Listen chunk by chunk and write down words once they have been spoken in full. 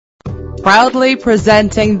Proudly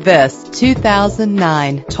presenting this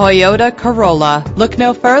 2009 Toyota Corolla. Look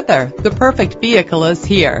no further. The perfect vehicle is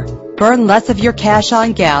here. Burn less of your cash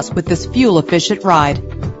on gas with this fuel-efficient ride.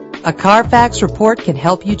 A Carfax report can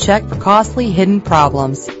help you check for costly hidden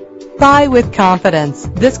problems. Buy with confidence.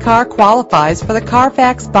 This car qualifies for the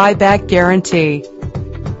Carfax buyback guarantee.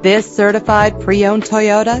 This certified pre-owned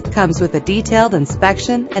Toyota comes with a detailed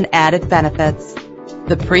inspection and added benefits.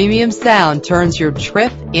 The premium sound turns your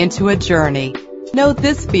trip into a journey. Know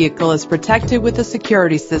this vehicle is protected with a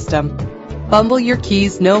security system. Fumble your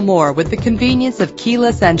keys no more with the convenience of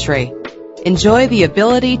keyless entry. Enjoy the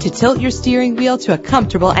ability to tilt your steering wheel to a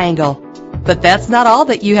comfortable angle. But that's not all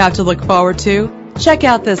that you have to look forward to. Check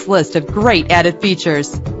out this list of great added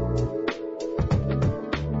features.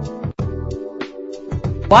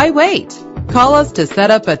 Why wait? Call us to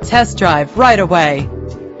set up a test drive right away.